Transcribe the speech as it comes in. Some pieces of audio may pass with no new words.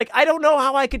I don't know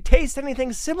how I could taste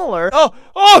anything similar.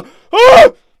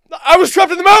 Oh! I was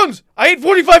trapped in the mountains! I ate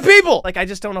 45 people! Like, I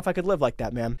just don't know if I could live like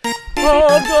that, man. Is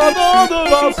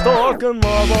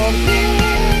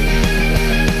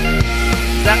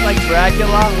that like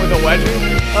Dracula with a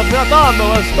wedgie?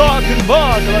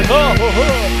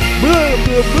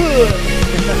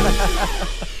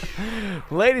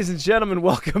 Ladies and gentlemen,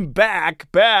 welcome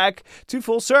back to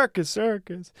Full Circus.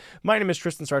 My name is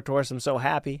Tristan Sartoris. I'm so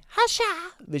happy,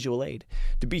 visual aid,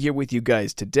 to be here with you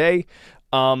guys today.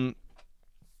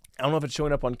 I don't know if it's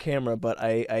showing up on camera, but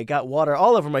I got water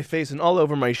all over my face and all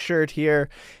over my shirt here,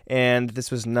 and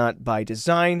this was not by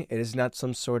design. It is not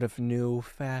some sort of new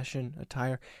fashion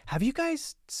attire. Have you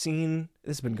guys seen,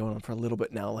 this has been going on for a little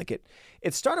bit now, like it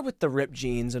started with the ripped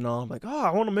jeans and all. I'm like, oh,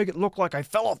 I want to make it look like I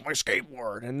fell off my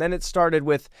skateboard. And then it started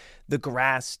with the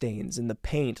grass stains and the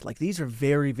paint. Like, these are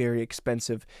very, very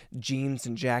expensive jeans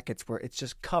and jackets where it's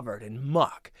just covered in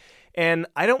muck. And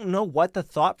I don't know what the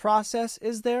thought process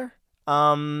is there.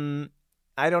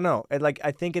 I don't know.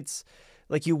 I think it's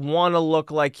like you want to look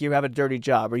like you have a dirty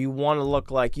job, or you want to look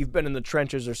like you've been in the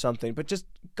trenches or something, but just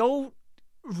go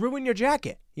ruin your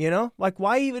jacket, you know? Like,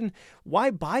 why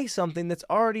buy something that's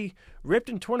already ripped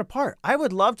and torn apart? I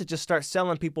would love to just start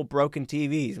selling people broken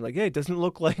TVs. Like, hey, doesn't it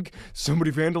look like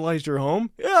somebody vandalized your home?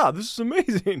 Yeah, this is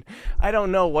amazing. I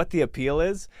don't know what the appeal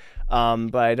is.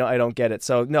 But I don't get it.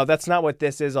 So no, that's not what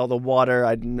this is. All the water.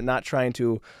 I'm not trying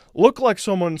to look like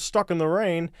someone stuck in the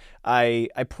rain. I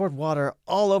poured water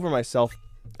all over myself.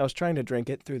 I was trying to drink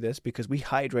it through this because we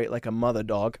hydrate like a mother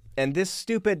dog. And this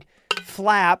stupid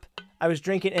flap, I was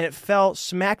drinking and it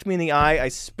smacked me in the eye. I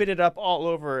spit it up all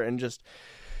over and just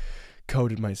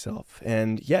coated myself.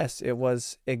 And yes, it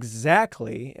was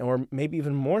exactly, or maybe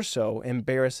even more so,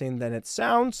 embarrassing than it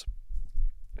sounds.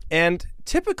 And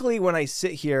typically when I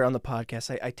sit here on the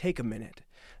podcast, I take a minute.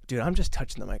 Dude, I'm just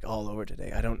touching the mic all over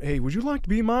today. Hey, would you like to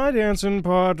be my dancing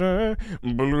partner?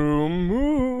 Blue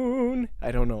moon.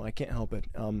 I don't know. I can't help it.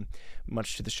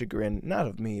 Much to the chagrin, not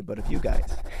of me, but of you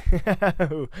guys.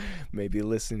 Who may be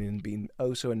listening and being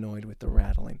oh so annoyed with the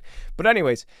rattling. But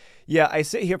anyways, yeah, I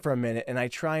sit here for a minute and I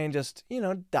try and just,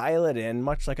 dial it in,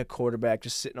 much like a quarterback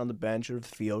just sitting on the bench or the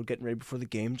field, getting ready before the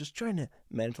game, just trying to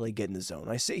mentally get in the zone.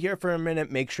 I sit here for a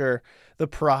minute, make sure the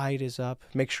pride is up,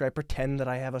 make sure I pretend that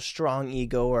I have a strong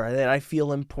ego or that I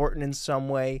feel important in some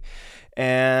way.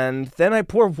 And then I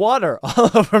pour water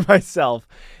all over myself.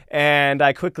 And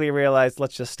I quickly realized,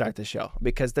 let's just start the show,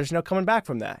 because there's no coming back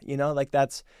from that.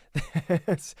 That's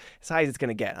as high as it's going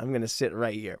to get. I'm going to sit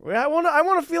right here. I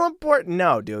want to feel important.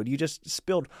 No, dude, you just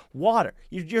spilled water.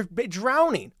 You're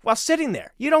drowning while sitting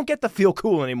there. You don't get to feel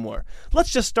cool anymore.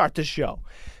 Let's just start the show.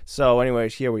 So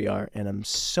anyways, here we are, and I'm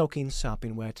soaking,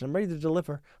 sopping wet, and I'm ready to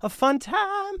deliver a fun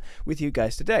time with you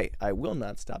guys today. I will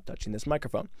not stop touching this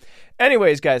microphone.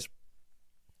 Anyways, guys,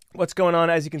 what's going on?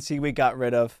 As you can see, we got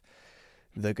rid of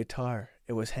the guitar.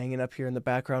 It was hanging up here in the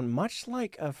background, much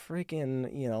like a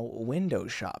freaking, window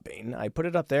shopping. I put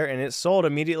it up there and it sold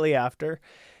immediately after.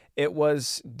 It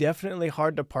was definitely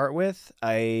hard to part with.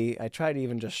 I tried to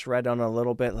even just shred on a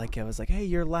little bit. Like, I was like, hey,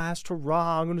 your last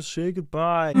hurrah, I'm going to say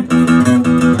goodbye.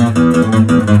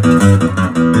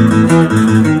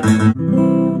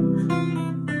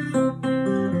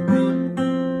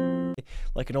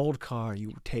 Like an old car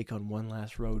you take on one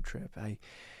last road trip.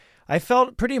 I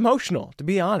felt pretty emotional, to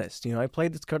be honest. I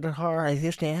played this guitar. I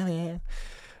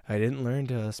didn't learn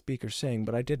to speak or sing,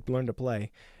 but I did learn to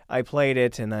play. I played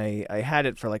it, and I had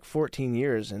it for like 14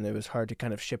 years, and it was hard to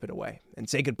kind of ship it away and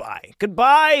say goodbye.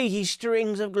 Goodbye, ye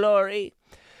strings of glory.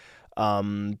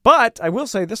 But I will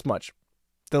say this much.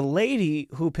 The lady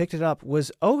who picked it up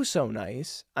was oh so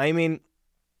nice. I mean,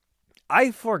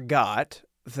 I forgot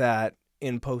that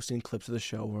in posting clips of the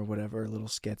show or whatever, little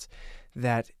skits,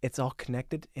 that it's all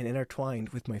connected and intertwined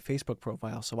with my Facebook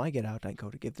profile. So I get out and I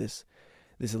go to give this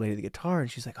lady the guitar,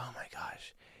 and she's like, oh my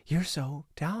gosh, you're so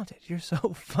talented. You're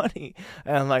so funny.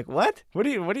 And I'm like, what? What do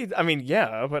you, I mean,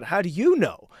 yeah, but how do you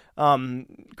know?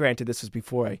 Granted, this was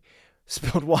before I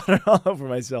spilled water all over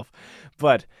myself,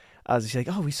 but I was just like,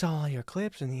 oh, we saw all your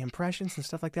clips and the impressions and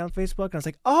stuff like that on Facebook. And I was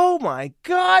like, oh my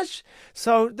gosh.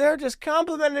 So they're just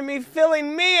complimenting me,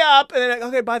 filling me up. And then, like,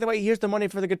 okay, by the way, here's the money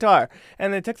for the guitar.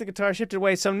 And they took the guitar, shipped it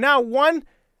away. So now, one,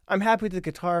 I'm happy that the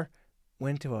guitar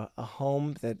went to a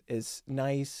home that is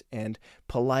nice and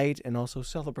polite and also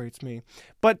celebrates me.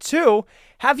 But two,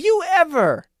 have you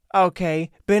ever,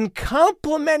 been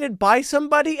complimented by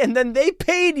somebody and then they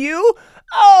paid you?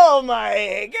 Oh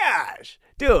my gosh.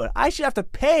 Dude, I should have to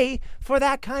pay for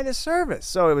that kind of service.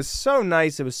 So it was so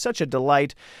nice. It was such a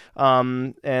delight.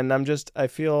 And I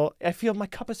feel my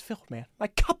cup is filled, man. My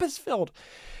cup is filled.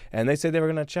 And they said they were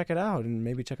going to check it out and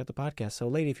maybe check out the podcast. So,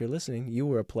 lady, if you're listening, you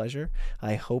were a pleasure.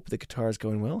 I hope the guitar is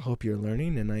going well. Hope you're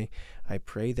learning. And I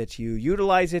pray that you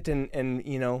utilize it and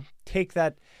you know, take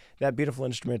that beautiful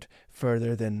instrument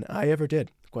further than I ever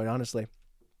did, quite honestly.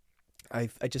 I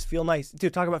just feel nice.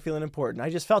 Dude, talk about feeling important. I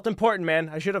just felt important, man.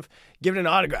 I should have given an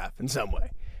autograph in some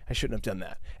way. I shouldn't have done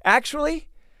that. Actually,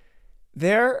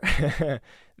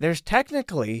 there's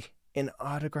technically an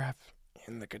autograph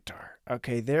in the guitar.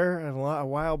 Okay, a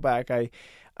while back,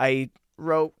 I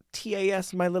wrote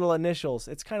TAS, my little initials.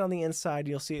 It's kind of on the inside.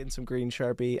 You'll see it in some green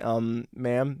Sharpie.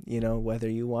 Ma'am, you know, whether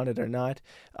you want it or not,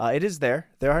 it is there.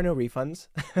 There are no refunds,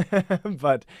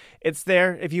 but it's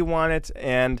there if you want it,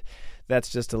 and that's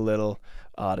just a little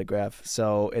autograph.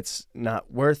 So it's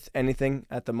not worth anything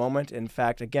at the moment. In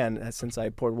fact, again, since I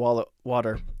poured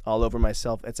water all over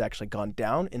myself, it's actually gone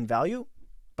down in value.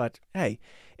 But hey,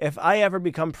 if I ever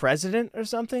become president or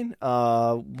something,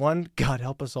 one, God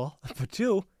help us all, but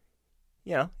two,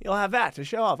 you know, you'll have that to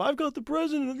show off. I've got the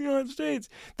president of the United States,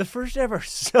 the first ever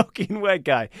soaking wet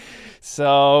guy.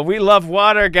 So we love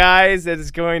water, guys. It is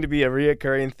going to be a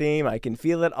reoccurring theme. I can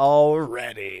feel it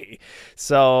already.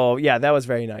 So yeah, that was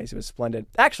very nice. It was splendid.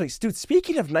 Actually, dude,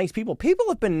 speaking of nice people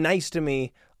have been nice to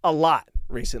me a lot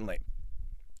recently.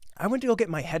 I went to go get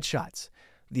my headshots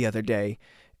the other day,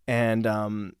 and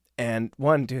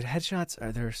one, dude,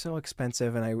 headshots they're so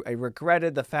expensive, and I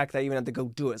regretted the fact that I even had to go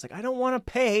do it. It's like, I don't want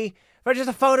to pay for just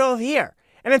a photo of here.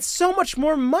 And it's so much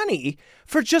more money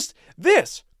for just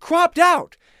this cropped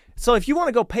out. So if you want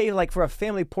to go pay like for a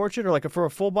family portrait or like for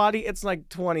a full body, it's like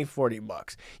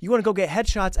 $20-$40. You want to go get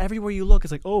headshots everywhere you look,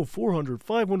 it's like, oh,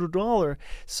 $400-$500.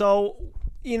 So,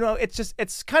 you know,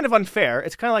 it's kind of unfair.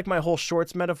 It's kind of like my whole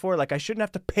shorts metaphor. Like, I shouldn't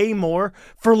have to pay more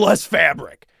for less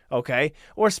fabric. Okay?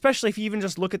 Or especially if you even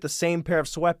just look at the same pair of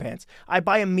sweatpants. I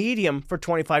buy a medium for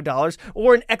 $25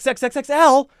 or an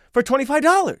XXXXL for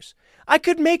 $25. I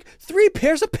could make 3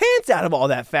 pairs of pants out of all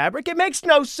that fabric. It makes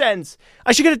no sense.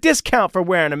 I should get a discount for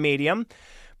wearing a medium.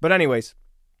 But anyways,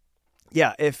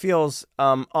 yeah, it feels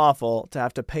awful to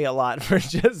have to pay a lot for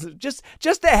just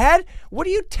the head. What are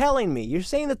you telling me? You're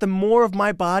saying that the more of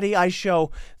my body I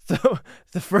show,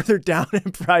 the further down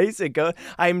in price it goes.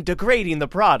 I'm degrading the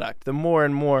product. The more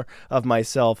and more of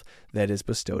myself that is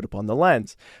bestowed upon the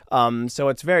lens. So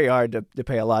it's very hard to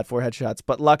pay a lot for headshots.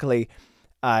 But luckily,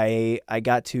 I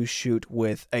got to shoot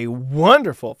with a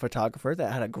wonderful photographer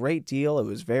that had a great deal. It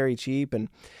was very cheap and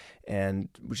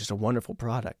it was just a wonderful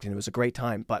product, and it was a great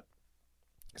time. But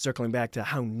circling back to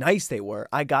how nice they were,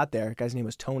 I got there. The guy's name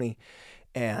was Tony,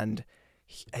 and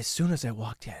as soon as I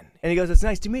walked in, and he goes, "It's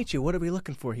nice to meet you. What are we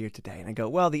looking for here today?" And I go,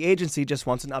 "Well, the agency just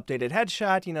wants an updated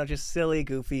headshot, you know, just silly,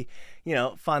 goofy, you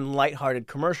know, fun, lighthearted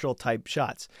commercial type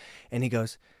shots." And he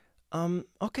goes,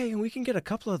 "Okay, we can get a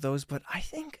couple of those, but I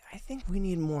think we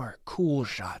need more cool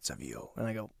shots of you." And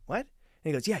I go, "What?" And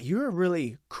he goes, "Yeah, you're a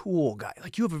really cool guy.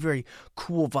 Like, you have a very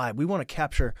cool vibe. We want to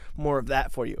capture more of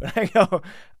that for you." And I go,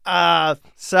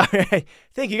 sorry, I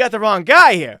think you got the wrong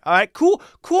guy here. All right,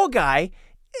 cool guy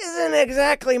isn't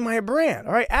exactly my brand.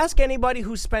 All right, ask anybody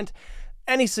who spent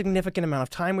any significant amount of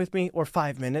time with me, or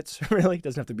 5 minutes, really.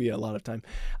 Doesn't have to be a lot of time.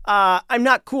 I'm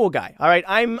not cool guy. All right,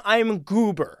 I'm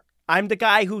goober. I'm the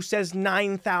guy who says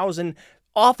 9,000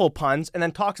 awful puns and then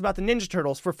talks about the Ninja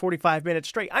Turtles for 45 minutes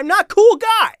straight. I'm not cool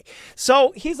guy.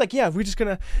 So he's like, "Yeah, we're just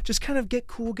gonna kind of get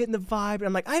cool, get in the vibe." And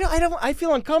I'm like, I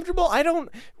feel uncomfortable. I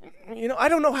don't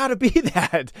know how to be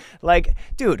that. Like,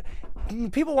 dude,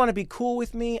 people want to be cool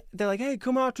with me. They're like, "Hey,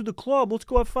 come out to the club. Let's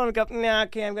go have fun." I go, "Nah,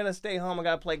 okay, I'm gonna stay home. I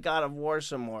gotta play God of War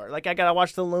some more. Like, I gotta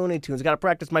watch the Looney Tunes. I gotta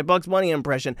practice my Bugs Bunny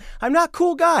impression." I'm not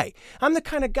cool guy. I'm the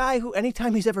kind of guy who,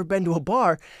 anytime he's ever been to a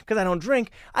bar, because I don't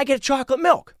drink, I get chocolate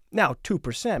milk. Now,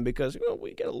 2% because, you know,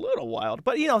 we get a little wild.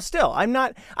 But, you know, still, I'm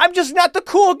just not the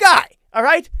cool guy, all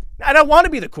right? I don't want to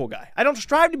be the cool guy. I don't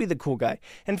strive to be the cool guy.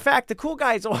 In fact, the cool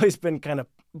guy has always been kind of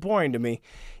boring to me.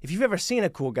 If you've ever seen a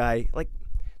cool guy, like,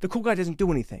 the cool guy doesn't do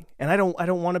anything. And I don't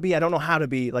want to be, I don't know how to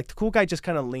be. Like, the cool guy just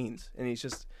kind of leans. And he's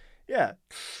just, yeah,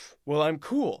 well, I'm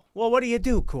cool. Well, what do you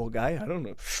do, cool guy? I don't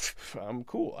know. I'm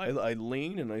cool. I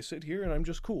lean and I sit here and I'm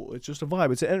just cool. It's just a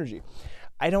vibe. It's an energy.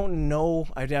 I don't know.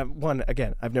 I've never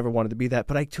wanted to be that,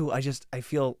 but I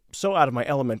feel so out of my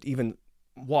element even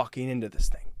walking into this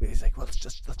thing. He's like, "Well, let's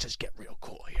just get real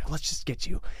cool here. Let's just get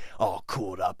you all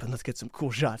cooled up and let's get some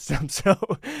cool shots." I'm so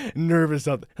nervous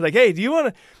of it. Like, "Hey, do you want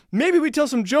to? Maybe we tell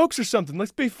some jokes or something.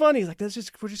 Let's be funny." He's like,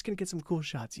 we're just gonna get some cool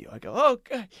shots of you. I go,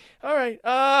 "Okay, all right,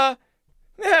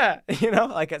 yeah," you know,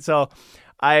 like, so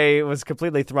I was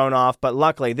completely thrown off. But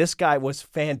luckily, this guy was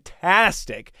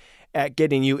fantastic at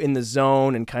getting you in the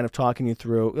zone and kind of talking you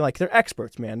through. Like, they're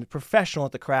experts, man. They're professional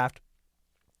at the craft.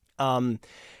 And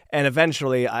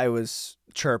eventually I was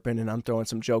chirping and I'm throwing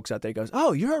some jokes out there. He goes,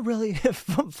 "Oh, you're a really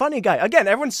funny guy." Again,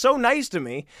 everyone's so nice to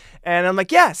me. And I'm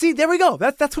like, "Yeah, see, there we go.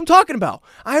 That's what I'm talking about.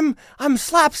 I'm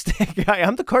slapstick guy.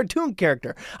 I'm the cartoon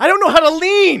character. I don't know how to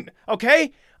lean,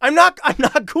 okay? I'm not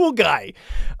a cool guy."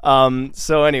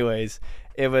 So anyways,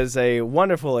 it was a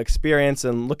wonderful experience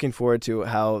and looking forward to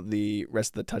how the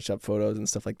rest of the touch-up photos and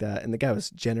stuff like that. And the guy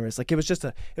was generous. Like, it was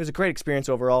a great experience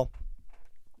overall.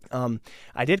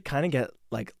 I did kind of get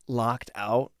like locked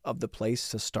out of the place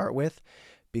to start with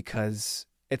because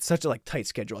it's such a like tight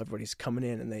schedule. Everybody's coming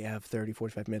in and they have 30,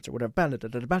 45 minutes or whatever,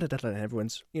 and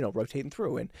everyone's, rotating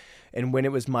through. And when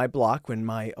it was my block, when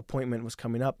my appointment was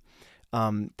coming up,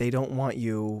 they don't want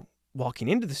you walking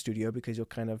into the studio because you'll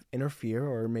kind of interfere,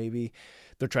 or maybe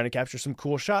they're trying to capture some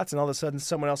cool shots and all of a sudden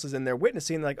someone else is in there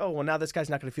witnessing, like, oh, well, now this guy's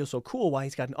not going to feel so cool while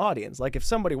he's got an audience. Like, if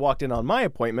somebody walked in on my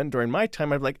appointment during my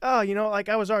time, I'd be like, oh, like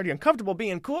I was already uncomfortable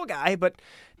being cool guy, but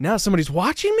now somebody's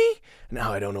watching me?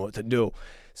 Now I don't know what to do.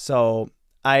 So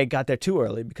I got there too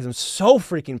early because I'm so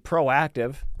freaking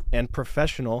proactive and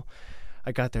professional.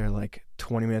 I got there like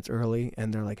 20 minutes early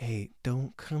and they're like, "Hey,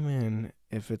 don't come in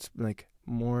if it's like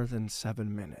more than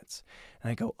 7 minutes."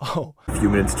 And I go, "Oh." A few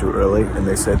minutes too early, and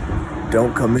they said,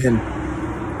 "Don't come in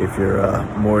if you're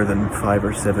more than 5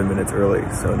 or 7 minutes early."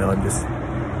 So now I'm just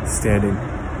standing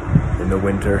in the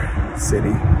winter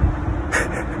city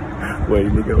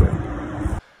waiting to go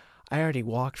in. I already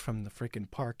walked from the freaking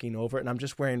parking over it, and I'm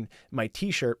just wearing my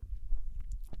t-shirt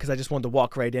because I just wanted to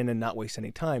walk right in and not waste any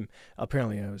time.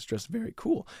 Apparently, I was dressed very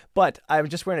cool. But I'm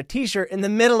just wearing a t-shirt in the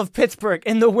middle of Pittsburgh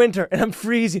in the winter, and I'm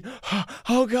freezing.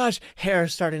 Oh, gosh. Hair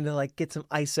is starting to, like, get some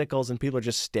icicles, and people are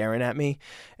just staring at me.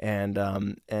 And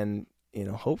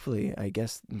hopefully, I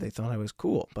guess they thought I was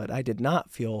cool. But I did not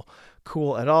feel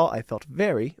cool at all. I felt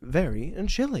very, very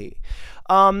chilly.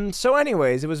 So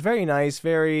anyways, it was very nice,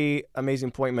 very amazing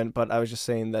appointment. But I was just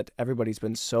saying that everybody's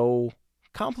been so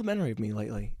complimentary of me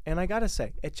lately, and I gotta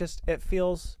say, it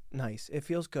feels nice. It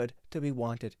feels good to be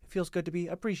wanted. It feels good to be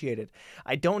appreciated.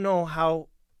 I don't know how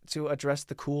to address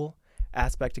the cool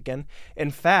aspect again.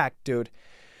 In fact, dude,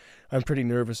 I'm pretty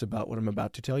nervous about what I'm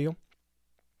about to tell you.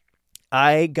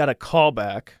 I got a call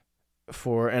back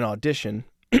for an audition.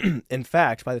 In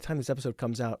fact, by the time this episode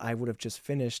comes out, I would have just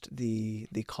finished the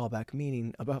callback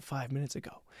meeting about 5 minutes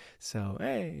ago. So,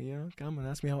 hey, come and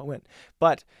ask me how it went.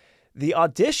 But the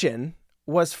audition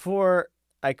was for,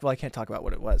 I can't talk about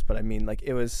what it was, but I mean, like,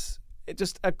 it was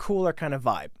just a cooler kind of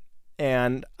vibe.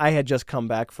 And I had just come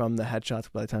back from the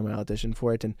headshots by the time I auditioned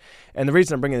for it. And the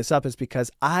reason I'm bringing this up is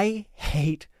because I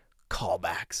hate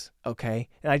callbacks, okay?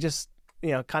 And I just,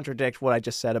 contradict what I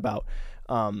just said about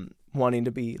wanting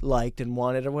to be liked and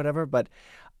wanted or whatever, but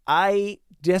I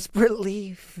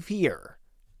desperately fear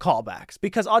callbacks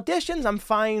because auditions, I'm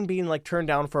fine being, like, turned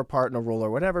down for a part in a role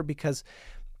or whatever, because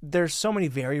there's so many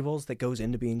variables that goes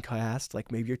into being cast.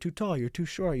 Like, maybe you're too tall, you're too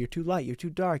short, you're too light, you're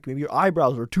too dark. Maybe your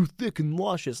eyebrows are too thick and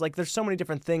luscious. Like, there's so many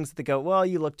different things that go, well,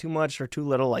 you look too much or too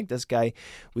little. Like, this guy,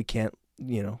 we can't,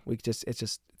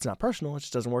 it's not personal. It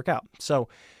just doesn't work out. So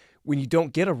when you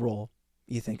don't get a role,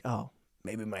 you think, oh,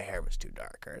 maybe my hair was too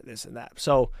dark or this and that.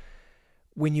 So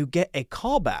when you get a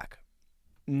callback,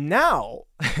 now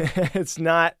it's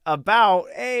not about,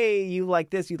 hey, you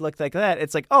like this, you look like that.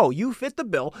 It's like, oh, you fit the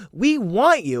bill. We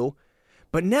want you.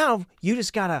 But now you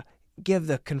just got to give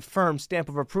the confirmed stamp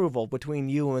of approval between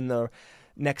you and the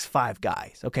next 5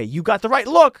 guys. Okay, you got the right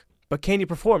look, but can you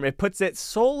perform? It puts it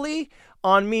solely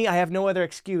on me. I have no other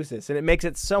excuses. And it makes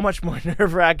it so much more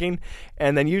nerve-wracking.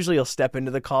 And then usually you'll step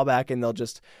into the callback and they'll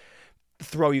just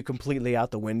throw you completely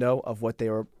out the window of what they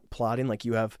were plotting. Like,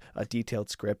 you have a detailed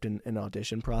script and an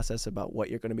audition process about what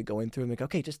you're going to be going through. And like,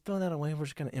 okay, just throw that away. We're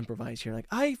just going to improvise here. Like,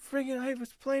 I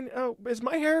was playing, oh, is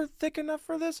my hair thick enough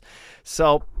for this?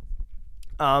 So,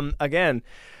 again,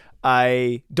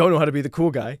 I don't know how to be the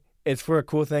cool guy. It's for a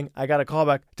cool thing. I got a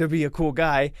callback to be a cool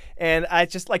guy. And I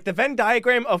just, like, the Venn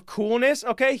diagram of coolness.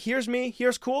 Okay, here's me,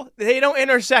 here's cool. They don't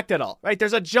intersect at all, right?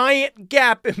 There's a giant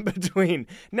gap in between.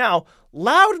 Now,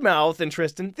 loudmouth and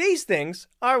Tristan, these things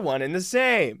are one and the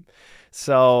same.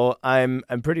 So I'm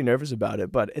pretty nervous about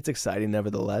it, but it's exciting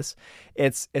nevertheless.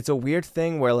 It's a weird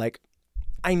thing where, like,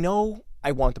 I know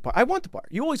I want the part. I want the part.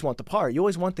 You always want the part. You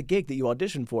always want the gig that you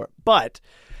audition for. But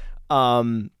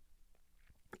in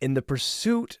the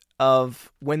pursuit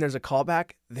of when there's a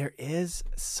callback, there is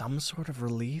some sort of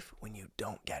relief when you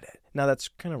don't get it. Now, that's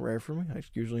kind of rare for me. I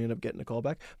usually end up getting a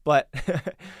callback. But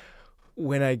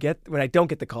when I don't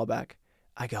get the callback,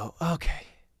 I go, okay,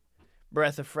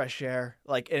 breath of fresh air.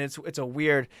 Like, and it's a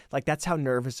weird, like, that's how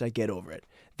nervous I get over it.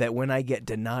 That when I get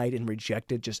denied and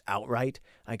rejected just outright,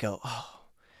 I go, oh,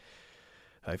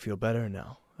 I feel better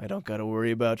now. I don't got to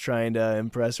worry about trying to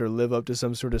impress or live up to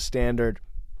some sort of standard.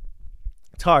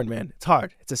 It's hard, man. It's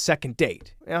hard. It's a second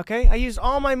date. Okay? I used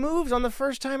all my moves on the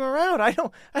first time around. I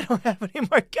don't have any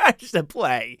more cards to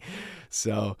play.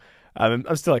 So I'm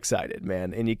still excited,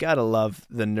 man. And you got to love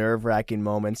the nerve-wracking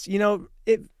moments. You know,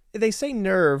 they say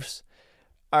nerves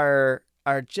are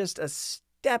just a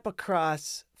step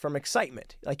across from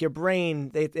excitement. Like your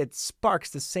brain, it sparks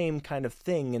the same kind of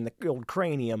thing in the old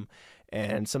cranium,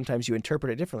 and sometimes you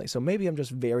interpret it differently. So maybe I'm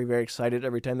just very, very excited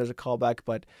every time there's a callback,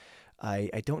 but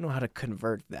I don't know how to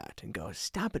convert that and go,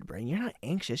 stop it, brain. You're not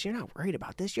anxious. You're not worried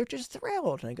about this. You're just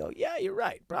thrilled. And I go, yeah, you're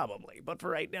right, probably. But for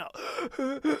right now.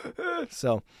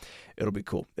 So it'll be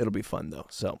cool. It'll be fun, though.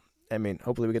 So, I mean,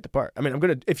 hopefully we get the part. I mean,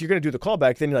 if you're going to do the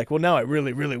callback, then you're like, well, now I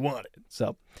really, really want it.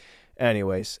 So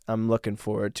anyways, I'm looking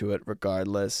forward to it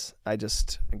regardless. I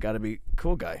got to be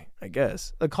cool guy, I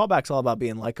guess. The callback's all about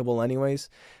being likable anyways.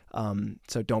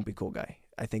 So don't be cool guy.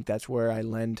 I think that's where I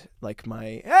lend like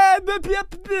my,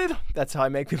 that's how I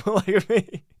make people like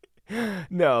me.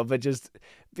 No, but just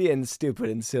being stupid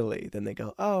and silly. Then they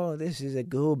go, oh, this is a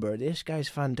goober. This guy's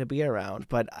fun to be around.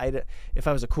 But if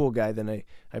I was a cool guy, then I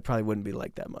probably wouldn't be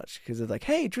like that much. Because it's like,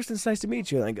 hey, Tristan, it's nice to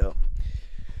meet you. And I go,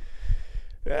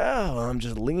 yeah, well, I'm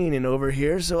just leaning over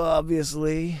here. So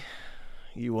obviously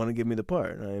you want to give me the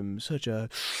part. I'm such a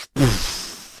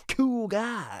cool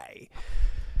guy.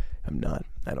 I'm not.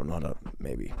 I don't know how to.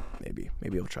 Maybe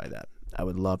I'll try that. I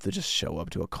would love to just show up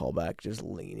to a callback just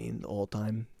leaning the whole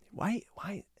time. Why?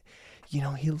 You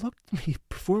know, he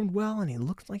performed well, and he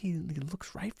looked like he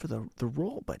looks right for the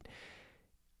role, but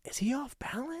is he off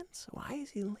balance? Why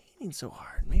is he leaning so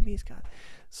hard? Maybe he's got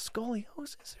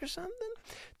scoliosis or something?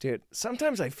 Dude,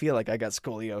 sometimes I feel like I got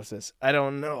scoliosis. I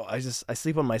don't know. I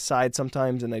sleep on my side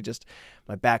sometimes, and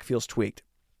my back feels tweaked.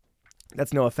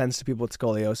 That's no offense to people with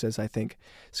scoliosis. I think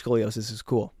scoliosis is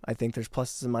cool. I think there's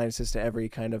pluses and minuses to every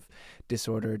kind of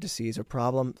disorder, disease, or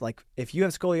problem. Like, if you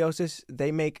have scoliosis,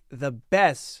 they make the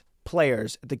best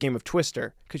players at the game of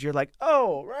Twister, because you're like,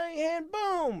 oh, right hand,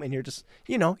 boom, and you're just,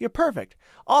 you're perfect.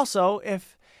 Also,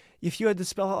 if you had to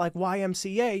spell it like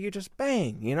YMCA, you just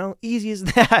bang, easy as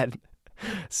that.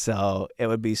 So it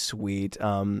would be sweet.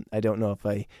 I don't know if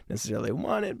I necessarily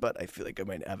want it, but I feel like I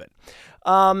might have it.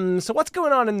 So what's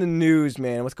going on in the news,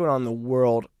 man? What's going on in the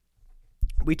world?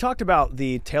 We talked about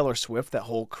the Taylor Swift, that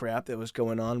whole crap that was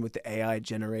going on with the AI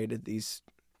generated these,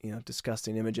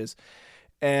 disgusting images.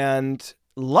 And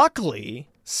luckily,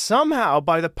 somehow,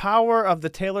 by the power of the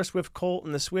Taylor Swift cult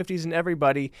and the Swifties and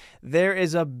everybody, there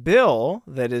is a bill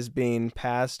that is being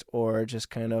passed or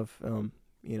just kind of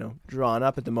drawn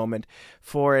up at the moment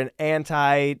for an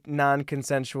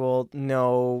non-consensual,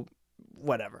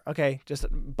 whatever. Okay,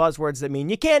 just buzzwords that mean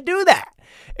you can't do that,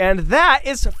 and that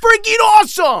is freaking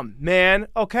awesome, man.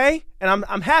 Okay, and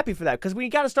I'm happy for that, because we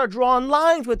got to start drawing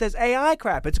lines with this AI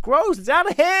crap. It's gross. It's out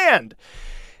of hand,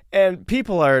 and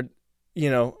people are,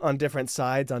 on different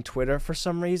sides on Twitter for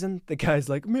some reason. The guy's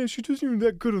like, man, she doesn't even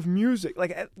that good of music.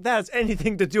 Like, that has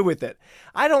anything to do with it.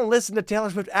 I don't listen to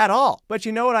Taylor Swift at all, but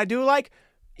you know what I do like?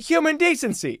 Human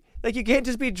decency. Like, you can't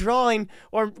just be drawing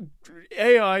or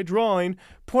AI drawing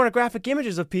pornographic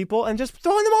images of people and just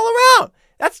throwing them all around.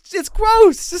 It's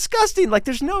gross. It's disgusting. Like,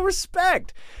 there's no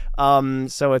respect.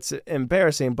 So it's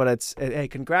embarrassing, but hey,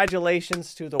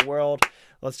 congratulations to the world.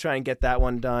 Let's try and get that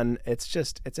one done. It's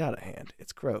out of hand.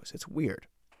 It's gross. It's weird.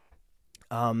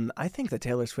 I think that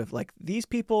Taylor Swift, like, these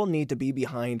people need to be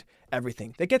behind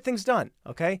everything. They get things done,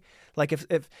 okay? Like,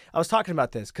 if I was talking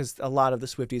about this because a lot of the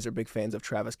Swifties are big fans of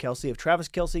Travis Kelce. If Travis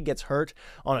Kelce gets hurt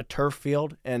on a turf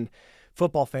field, and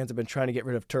football fans have been trying to get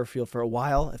rid of turf field for a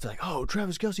while, it's like, oh,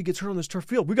 Travis Kelce gets hurt on this turf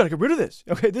field, we got to get rid of this.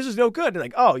 Okay, this is no good. And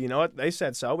like, oh, you know what? They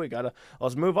said so.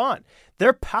 Let's move on.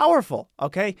 They're powerful,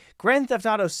 okay? Grand Theft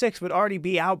Auto 6 would already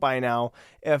be out by now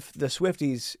if the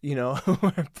Swifties,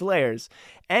 were players.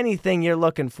 Anything you're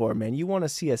looking for, man. You want to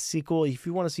see a sequel, if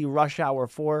you want to see Rush Hour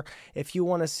 4, if you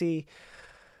want to see,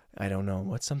 I don't know,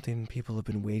 what's something people have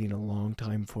been waiting a long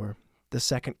time for? The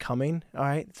Second Coming, all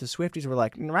right? The Swifties were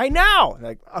like, right now!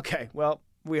 Like, okay, well,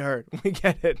 we heard. We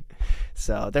get it.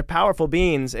 So they're powerful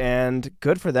beings, and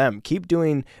good for them. Keep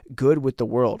doing good with the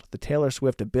world. The Taylor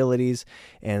Swift abilities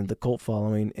and the cult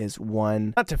following is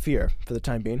one not to fear for the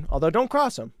time being, although don't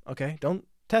cross them, okay? Don't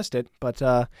test it, but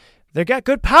they got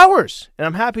good powers, and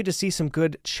I'm happy to see some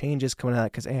good changes coming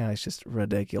out, because AI is just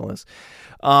ridiculous.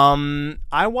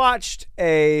 I watched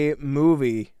a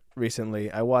movie recently.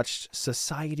 I watched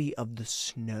Society of the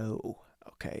Snow.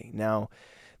 Okay, now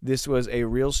this was a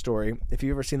real story. If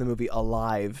you've ever seen the movie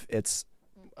Alive, it's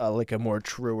like a more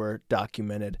truer,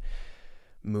 documented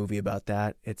movie about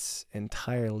that. It's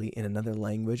entirely in another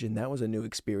language, and that was a new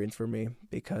experience for me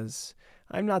because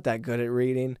I'm not that good at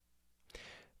reading.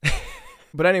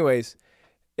 But anyways,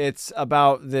 it's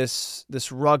about this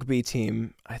rugby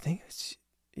team. I think it's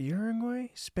Uruguay,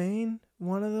 Spain,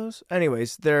 one of those.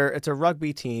 Anyways, it's a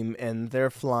rugby team, and they're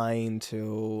flying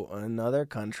to another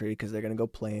country because they're going to go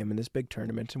play them in this big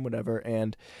tournament and whatever,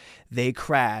 and they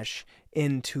crash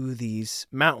into these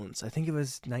mountains. I think it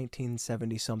was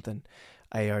 1970 something.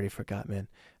 I already forgot, man.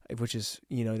 Which is,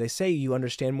 they say you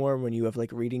understand more when you have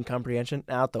like reading comprehension.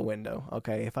 Out the window.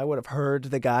 Okay, if I would have heard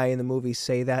the guy in the movie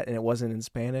say that and it wasn't in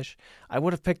Spanish, I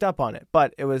would have picked up on it.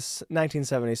 But it was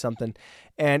 1970 something,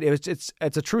 and it's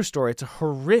a true story. It's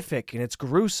horrific and it's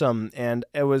gruesome, and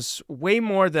it was way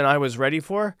more than I was ready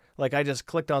for. Like I just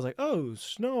clicked. I was like, oh,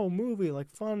 snow movie, like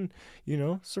fun,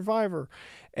 Survivor,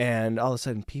 and all of a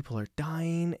sudden people are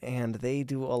dying, and they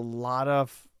do a lot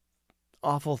of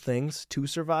awful things to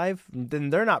survive. Then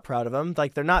they're not proud of them.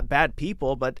 Like they're not bad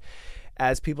people, but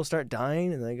as people start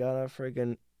dying and they gotta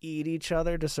friggin' eat each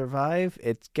other to survive,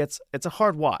 it's a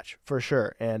hard watch for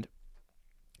sure. And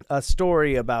a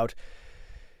story about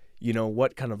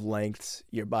what kind of lengths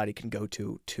your body can go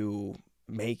to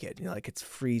make it. Like it's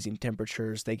freezing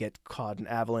temperatures. They get caught in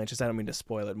avalanches. I don't mean to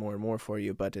spoil it more and more for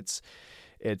you, but it's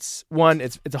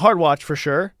a hard watch for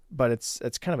sure. But it's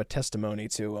kind of a testimony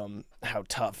to how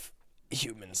tough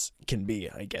humans can be,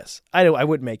 I guess. I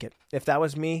would make it. If that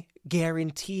was me,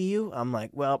 guarantee you, I'm like,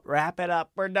 well, wrap it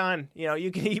up. We're done.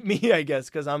 You can eat me, I guess,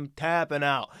 because I'm tapping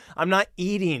out. I'm not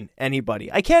eating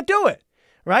anybody. I can't do it,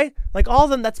 right? Like all of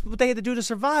them, that's what they had to do to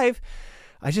survive.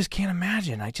 I just can't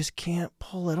imagine. I just can't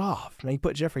pull it off. Now, you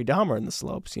put Jeffrey Dahmer in the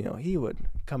slopes, he would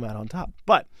come out on top.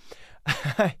 But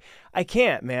I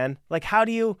can't, man. Like,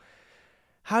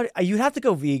 you'd have to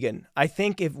go vegan. I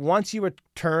think if once you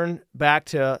return back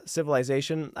to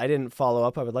civilization, I didn't follow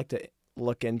up. I would like to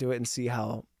look into it and see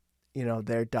how,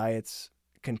 their diets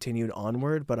continued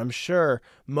onward. But I'm sure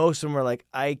most of them were like,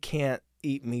 I can't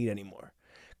eat meat anymore.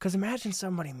 Because imagine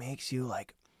somebody makes you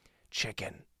like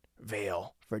chicken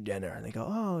veal for dinner, and they go,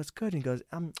 oh, it's good. And he goes,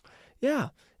 yeah,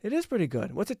 it is pretty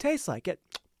good. What's it taste like? It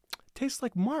tastes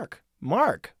like Mark.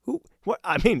 Mark? Who? What?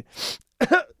 I mean...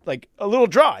 like a little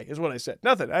dry is what I said.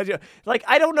 Nothing. I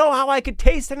don't know how I could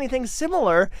taste anything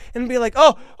similar and be like,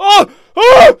 oh,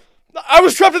 I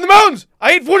was trapped in the mountains.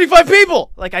 I ate 45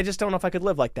 people. Like, I just don't know if I could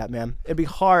live like that, man. It'd be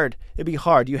hard.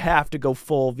 You have to go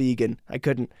full vegan. I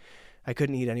couldn't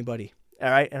eat anybody.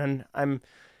 All right. And I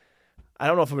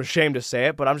don't know if I'm ashamed to say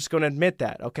it, but I'm just going to admit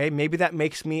that. Okay. Maybe that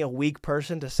makes me a weak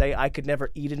person to say I could never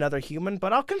eat another human,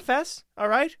 but I'll confess. All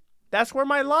right. That's where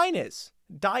my line is.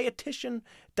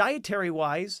 Dietary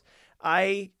wise,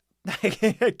 I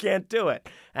can't do it.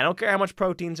 I don't care how much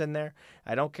protein's in there.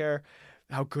 I don't care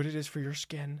how good it is for your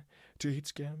skin to eat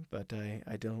skin, but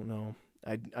I don't know.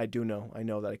 I do know. I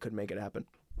know that I could make it happen.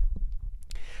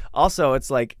 Also,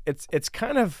 it's like it's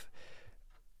kind of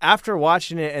after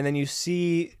watching it and then you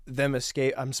see them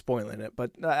escape. I'm spoiling it,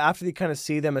 but after you kind of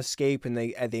see them escape and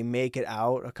they make it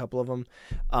out, a couple of them,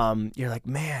 you're like,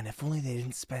 man, if only they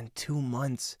didn't spend 2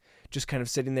 months just kind of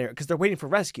sitting there, because they're waiting for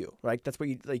rescue, right? That's what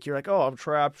you're like, oh, I'm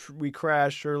trapped, we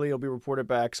crashed, surely it'll be reported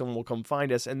back, someone will come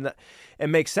find us, and it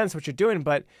makes sense what you're doing.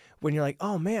 But when you're like,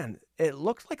 oh man, it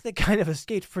looks like they kind of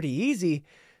escaped pretty easy,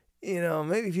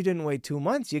 maybe if you didn't wait 2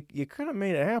 months, you kind of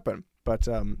made it happen. But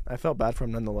I felt bad for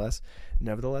them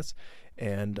nevertheless,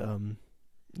 and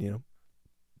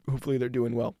hopefully they're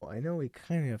doing well. I know we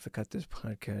kind of have to cut this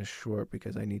podcast short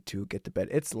because I need to get to bed.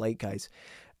 It's late, guys,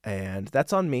 and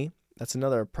that's on me. That's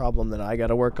another problem that I got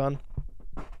to work on.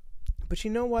 But you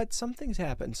know what? Some things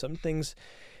happen. Some things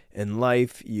in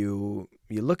life, you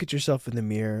look at yourself in the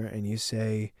mirror and you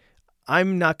say,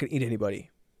 I'm not going to eat anybody.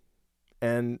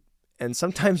 And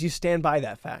sometimes you stand by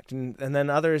that fact. And then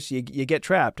others, you get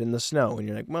trapped in the snow and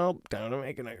you're like, well, time to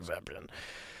make an exception.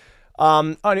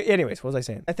 Anyways, what was I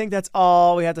saying? I think that's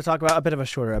all we have to talk about. A bit of a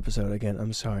shorter episode again.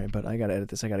 I'm sorry, but I got to edit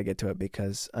this. I got to get to it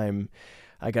because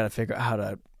I got to figure out how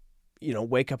to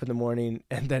wake up in the morning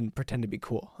and then pretend to be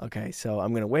cool. Okay, so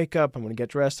I'm going to wake up, I'm going to get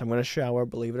dressed, I'm going to shower,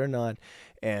 believe it or not,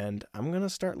 and I'm going to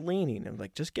start leaning. I'm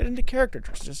like, just get into character,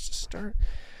 just start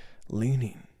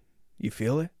leaning. You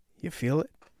feel it?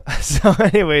 So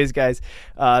anyways, guys,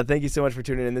 thank you so much for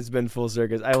tuning in. This has been Full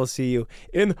Circus. I will see you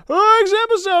in the next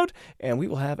episode, and we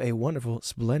will have a wonderful,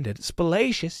 splendid,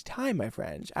 spallacious time, my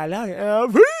friends. I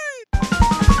love you.